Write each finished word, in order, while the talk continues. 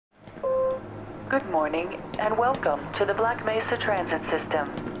Good morning, and welcome to the Black Mesa Transit System.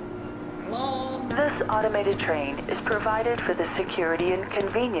 Hello? This automated train is provided for the security and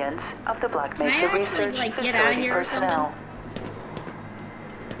convenience of the Black Mesa Research Facility personnel.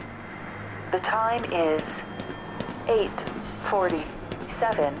 The time is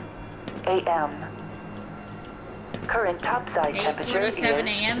 8:47 a.m. Current topside temperature is 8:47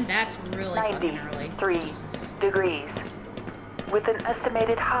 a.m. That's really fucking early. 93 degrees, with an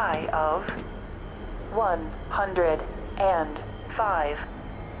estimated high of 105.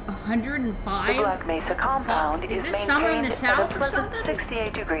 105? The Black Mesa compound is maintained at a pleasant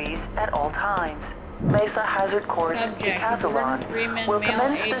 68 degrees at all times. Mesa Hazard Course Decathlon will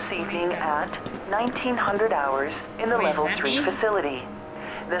commence this evening at 1900 hours in the Level 3 facility.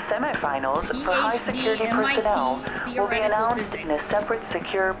 The semifinals for high-security personnel will be announced in a separate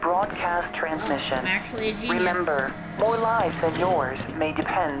secure broadcast transmission. I'm actually a genius. Remember, more lives than yours may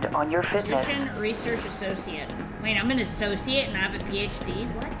depend on your fitness. Physician Research Associate. Wait, I'm an associate and I have a PhD?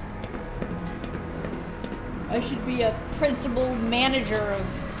 What? I should be a principal manager of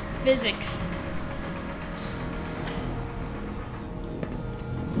physics.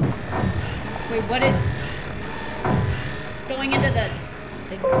 Wait, what is... It's going into the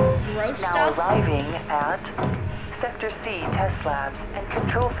gross stuff? Now arriving at Sector C test labs and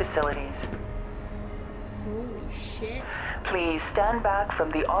control facilities. Holy shit. Please stand back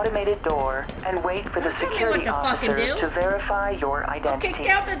from the automated door and wait for the security officer to verify your identity. I'll kick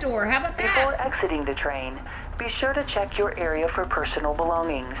out the door, how about that? Before exiting the train, be sure to check your area for personal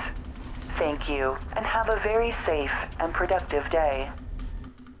belongings. Thank you, and have a very safe and productive day.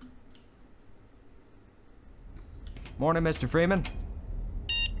 Morning, Mr. Freeman.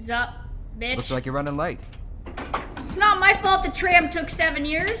 What's up, bitch? Looks like you're running late. It's not my fault the tram took 7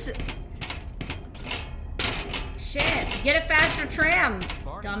 years. Shit, get a faster tram,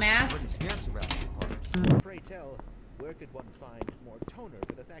 dumbass. Pray tell, where could one find more toner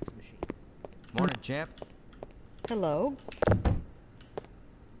for the fax machine? Morning, champ. Hello.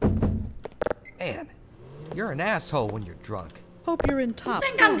 Man, you're an asshole when you're drunk. Hope you're in top. You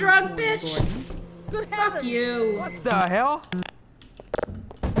think I'm drunk, bitch? Good Fuck you. What the hell?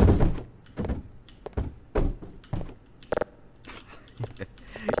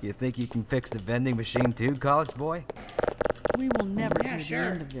 You think you can fix the vending machine too, college boy? We will never hear sure. the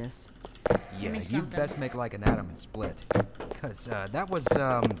end of this. Yeah, you best make like an atom and split. Cause that was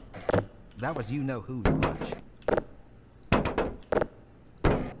you know who's lunch.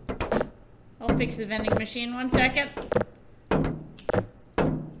 I'll fix the vending machine 1 second.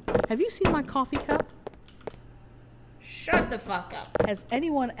 Have you seen my coffee cup? Shut the fuck up. Has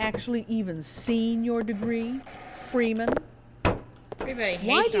anyone actually even seen your degree, Freeman? Everybody hates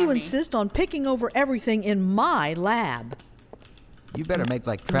Why do you on me. insist on picking over everything in my lab? You better make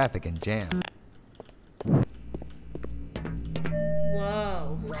like traffic and jam.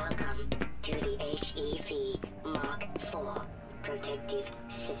 Whoa. Welcome to the HEV Mark IV protective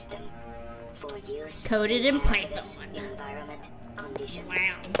system for use Coded in Python. environment conditions.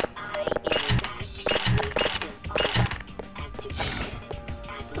 Wow. I impact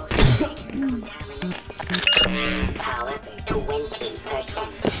atmospheric contaminants. Power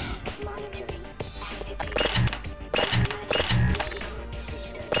 20%. Monitoring activated. Automatic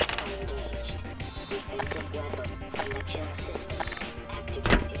system engaged. Defensive weapon selection system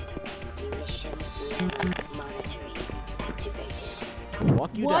activated. Mission level monitoring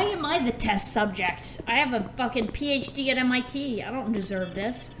activated. Why am I the test subject? I have a fucking PhD at MIT. I don't deserve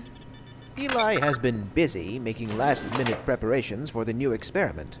this. Eli has been busy making last-minute preparations for the new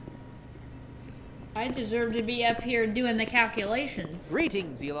experiment. I deserve to be up here doing the calculations.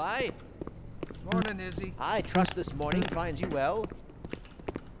 Greetings, Eli. Morning, Izzy. I trust this morning finds you well.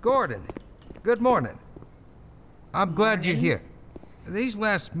 Gordon, good morning. I'm glad you're here. These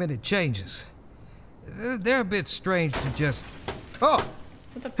last-minute changes, they're a bit strange to just... Oh!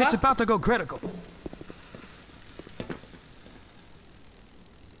 What the fuck? It's about to go critical.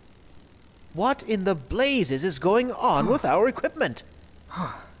 What in the blazes is going on with our equipment?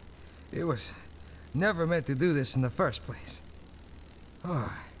 It was never meant to do this in the first place.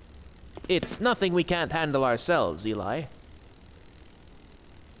 It's nothing we can't handle ourselves, Eli.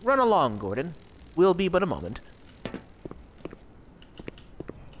 Run along, Gordon. We'll be but a moment.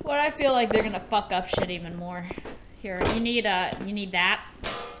 What I feel like they're gonna fuck up shit even more. Here, you need that. There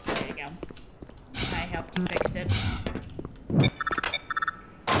you go. I helped you fix it.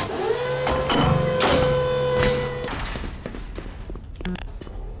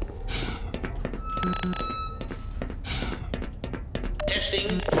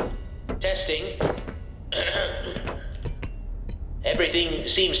 Testing. Everything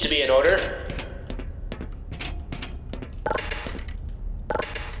seems to be in order.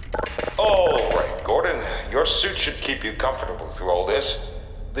 Alright, Gordon. Your suit should keep you comfortable through all this.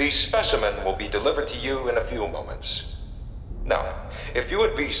 The specimen will be delivered to you in a few moments. Now, if you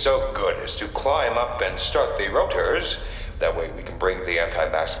would be so good as to climb up and start the rotors, that way we can bring the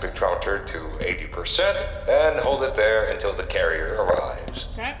anti-mass spectrometer to 80% and hold it there until the carrier arrives.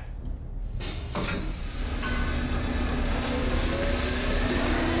 Okay.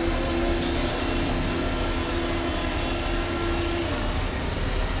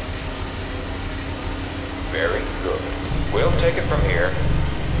 Very good. We'll take it from here.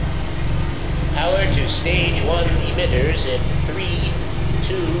 Power to stage 1 emitters in 3,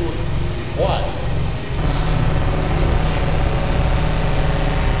 2, 1.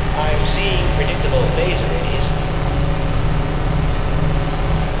 I'm seeing predictable phase arrays.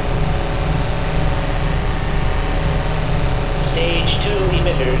 Stage 2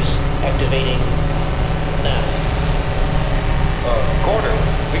 emitters activating now. Gordon,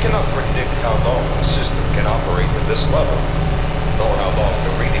 we cannot predict how long the system can operate at this level, nor how long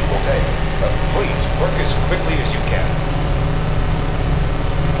the reading will take. Please, work as quickly as you can.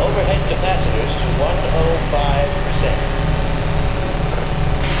 Overhead capacitors to 105%.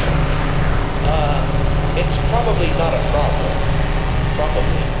 It's probably not a problem.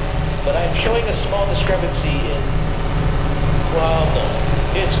 Probably. But I'm showing a small discrepancy in... Well, no.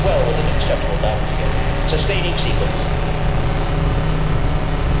 It's well within acceptable bounds here. Sustaining sequence.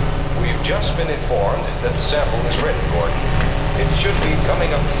 We've just been informed that the sample is ready, Gordon. It should be coming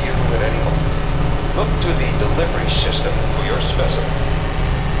up to you at any moment. Look to the delivery system for your specimen.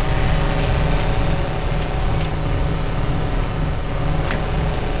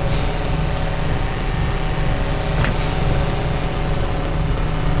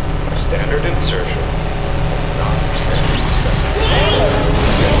 Standard insertion.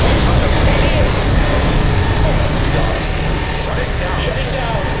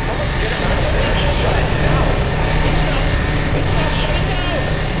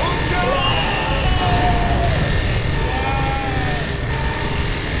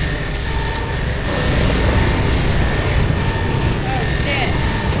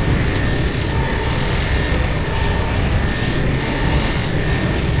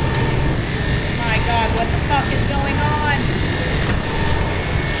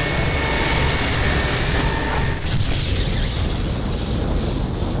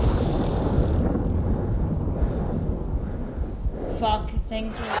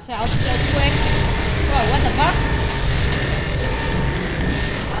 Things went south so quick. Whoa, what the fuck?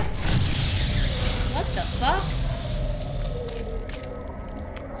 What the fuck?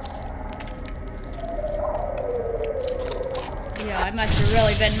 Yeah, I must have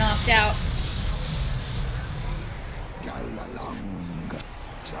really been knocked out.